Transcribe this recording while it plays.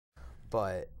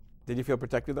But did you feel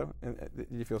protected though? Did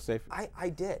you feel safe? I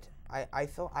did. I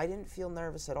didn't feel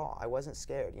nervous at all. I wasn't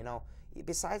scared. You know,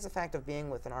 besides the fact of being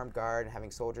with an armed guard and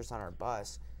having soldiers on our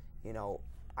bus, you know,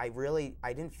 I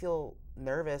didn't feel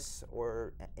nervous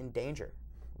or in danger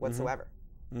whatsoever,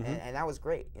 and that was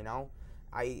great. You know,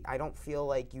 I don't feel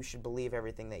like you should believe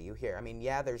everything that you hear. I mean,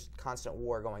 yeah, there's constant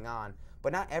war going on,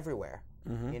 but not everywhere.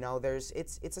 You know,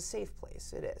 it's a safe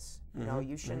place. It is. You know,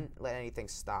 you shouldn't let anything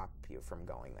stop you from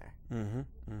going there.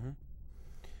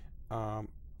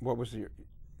 What was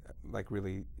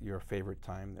really your favorite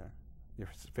time there? Your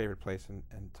favorite place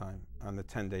and time on the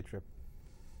 10-day trip?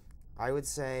 I would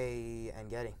say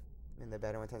Engedi in the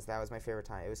Bedouin tents. That was my favorite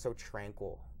time. It was so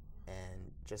tranquil,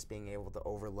 and just being able to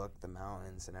overlook the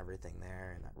mountains and everything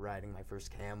there, and riding my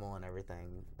first camel and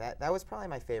everything. That was probably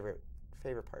my favorite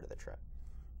part of the trip.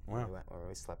 Wow. When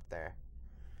we slept there.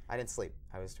 I didn't sleep.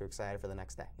 I was too excited for the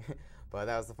next day. But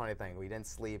that was the funny thing. We didn't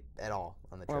sleep at all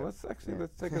on the trip. Well,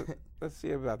 let's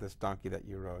see about this donkey that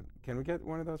you rode. Can we get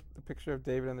one of those, the picture of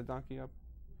David and the donkey up?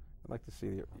 I'd like to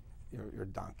see your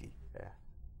donkey. Yeah.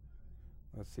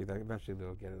 Let's see that. Eventually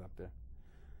they'll get it up there.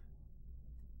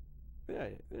 There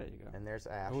you go. And there's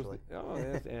Ashley.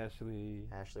 There's Ashley.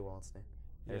 Ashley Goldstein.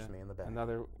 There's me in the back.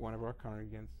 Another one of our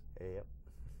congregants. Yep.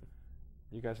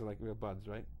 You guys are like real buds,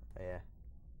 right? Yeah.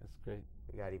 That's great.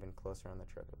 We got even closer on the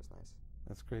trip. It was nice.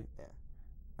 That's great.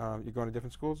 Yeah. You going to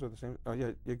different schools or the same? Oh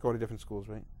yeah, you go to different schools,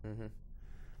 right? There's me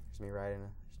there's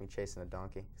me chasing a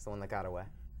donkey. It's the one that got away.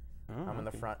 Oh, I'm in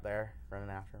the front there, running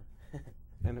after him.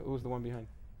 And who's the one behind?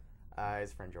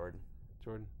 His friend Jordan.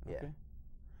 Jordan. Yeah. Okay.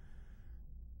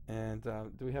 And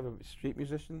do we have a street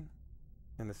musician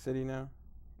in the city now?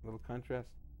 A little contrast.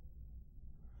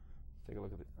 Let's take a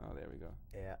look at it. Oh, there we go.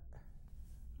 Yeah.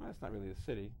 Well, that's not really the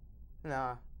city.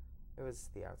 No, it was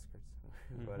the outskirts.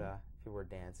 But people were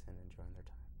dancing and enjoying their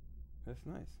time. That's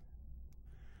nice.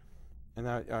 And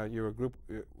now you're a group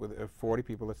with 40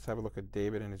 people. Let's have a look at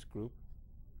David and his group.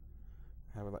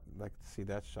 Like to see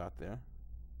that shot there.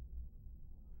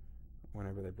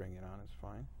 Whenever they bring it on, it's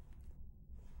fine.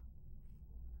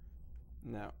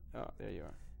 Now, there you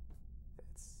are.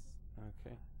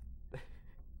 Okay.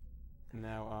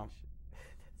 Now,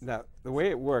 now the way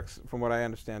it works, from what I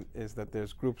understand, is that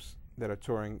there's groups that are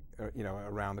touring,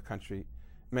 around the country,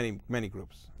 many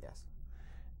groups. Yes.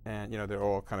 And they're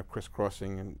all kind of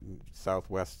crisscrossing in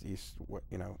southwest, east,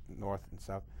 north and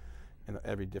south, in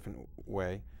every different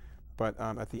way. But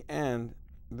at the end,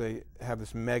 they have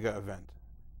this mega event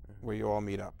where you all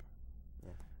meet up.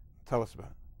 Yeah. Tell us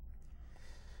about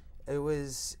it. It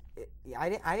was.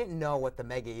 I didn't know what the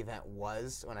mega event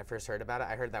was when I first heard about it.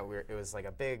 I heard that it was like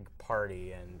a big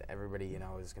party and everybody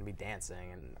was going to be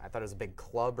dancing, and I thought it was a big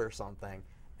club or something.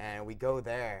 And we go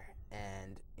there,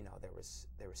 and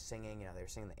they were singing. They were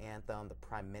singing the anthem. The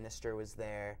Prime Minister was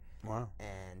there. Wow.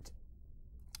 And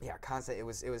yeah, constant. It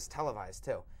was televised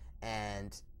too,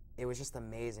 and it was just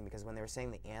amazing because when they were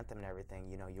saying the anthem and everything,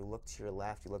 you look to your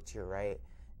left, you look to your right,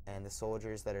 and the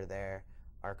soldiers that are there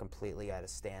are completely at a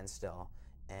standstill.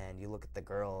 And you look at the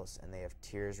girls, and they have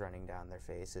tears running down their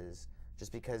faces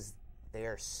just because they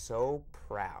are so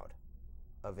proud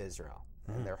of Israel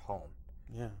and their home.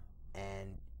 Yeah.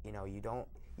 And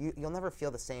you'll never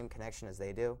feel the same connection as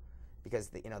they do because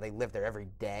they live there every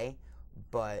day.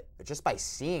 But just by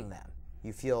seeing them,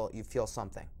 you feel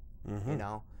something.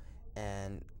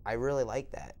 And I really like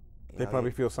that. They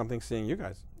probably feel something seeing you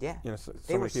guys. Yeah. So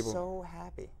they were many people. so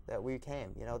happy that we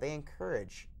came. They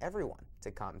encourage everyone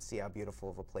to come and see how beautiful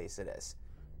of a place it is,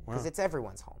 because it's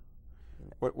everyone's home.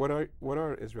 What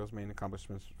are Israel's main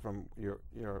accomplishments from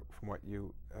from what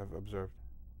you have observed?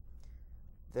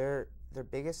 Their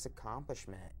biggest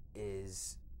accomplishment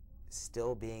is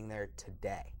still being there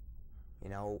today.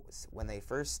 When they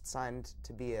first signed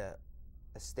to be a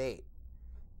state,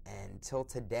 and till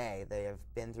today, they have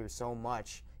been through so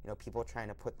much. People trying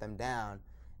to put them down,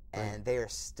 and they are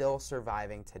still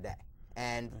surviving today.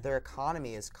 And their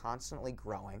economy is constantly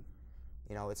growing.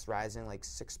 It's rising like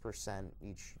 6%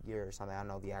 each year or something. I don't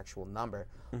know the actual number,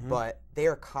 but they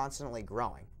are constantly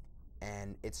growing,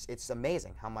 and it's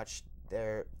amazing how much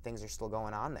things are still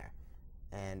going on there.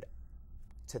 And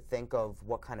to think of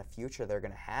what kind of future they're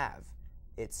going to have,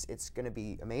 it's going to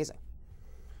be amazing.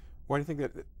 Why do you think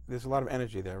that there's a lot of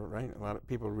energy there, right? A lot of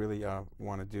people really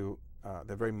want to do.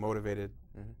 They're very motivated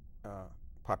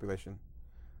population.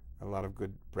 A lot of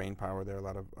good brain power there. A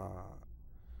lot of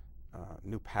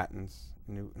new patents,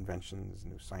 new inventions,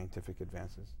 new scientific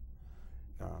advances,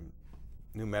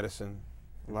 new medicine.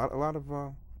 A lot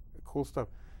of cool stuff.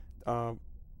 A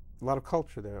lot of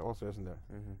culture there also, isn't there?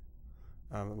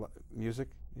 Music.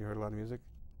 You heard a lot of music.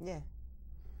 Yeah.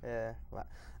 Yeah,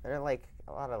 they're like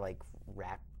a lot of like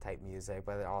rap type music,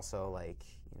 but they're also like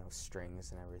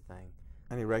strings and everything.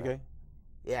 Any reggae?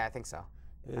 Yeah, I think so.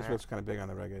 Israel's kind of big on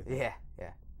the reggae thing. Yeah,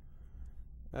 yeah.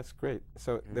 That's great.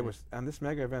 So there was on this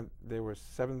mega event there were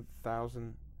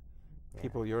 7,000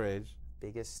 people your age,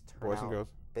 biggest turnout, boys and girls.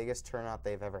 Biggest turnout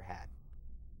they've ever had.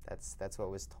 That's what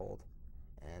was told.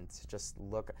 And to just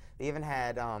look, they even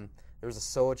had there was a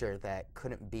soldier that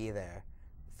couldn't be there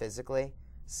physically,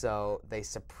 so they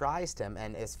surprised him.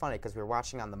 And it's funny because we were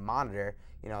watching on the monitor.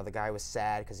 The guy was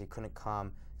sad because he couldn't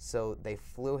come, so they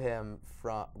flew him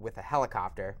with a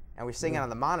helicopter, and we're seeing it on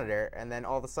the monitor. And then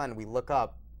all of a sudden we look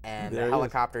up, and the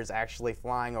helicopter's actually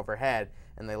flying overhead,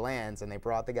 and they land, and they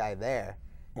brought the guy there.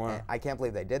 Wow! And I can't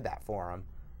believe they did that for him,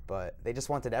 but they just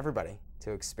wanted everybody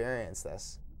to experience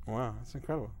this. Wow, that's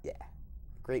incredible. Yeah.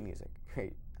 Great music.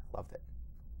 Great. Loved it.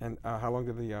 And how long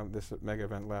did this mega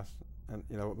event last? And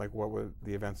like what were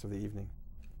the events of the evening?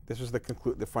 This was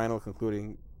the final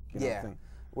concluding thing.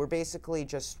 We're basically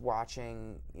just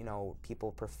watching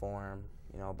people perform.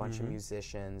 A bunch of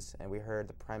musicians, and we heard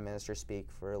the Prime Minister speak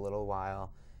for a little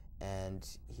while, and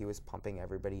he was pumping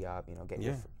everybody up.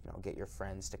 Get your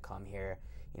friends to come here.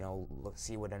 Look,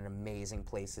 see what an amazing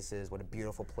place this is. What a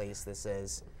beautiful place this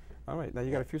is. All right, now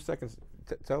you got a few seconds.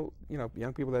 Tell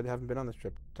young people that haven't been on this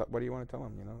trip. What do you want to tell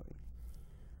them?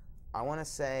 I want to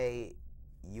say,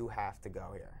 you have to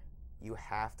go here. You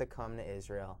have to come to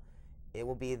Israel. It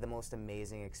will be the most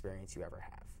amazing experience you ever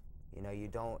have. You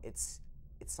don't. It's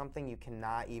something you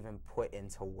cannot even put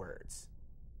into words.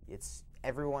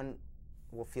 Everyone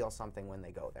will feel something when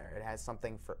they go there. It has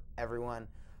something for everyone,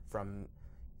 from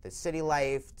the city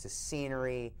life to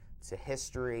scenery to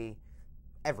history.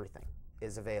 Everything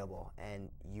is available, and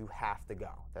you have to go.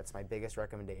 That's my biggest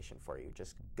recommendation for you.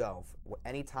 Just go.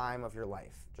 Any time of your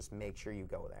life, just make sure you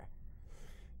go there.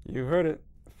 You heard it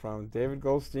from David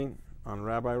Goldstein on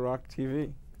Rabbi Rock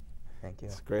TV. Thank you.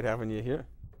 It's great having you here,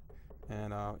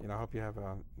 and I hope you have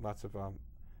lots of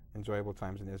enjoyable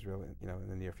times in Israel, in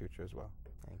the near future as well.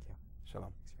 Thank you.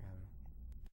 Shalom. Thanks for having me.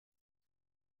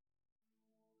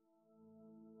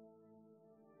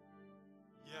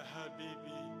 Ya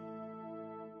Habibi.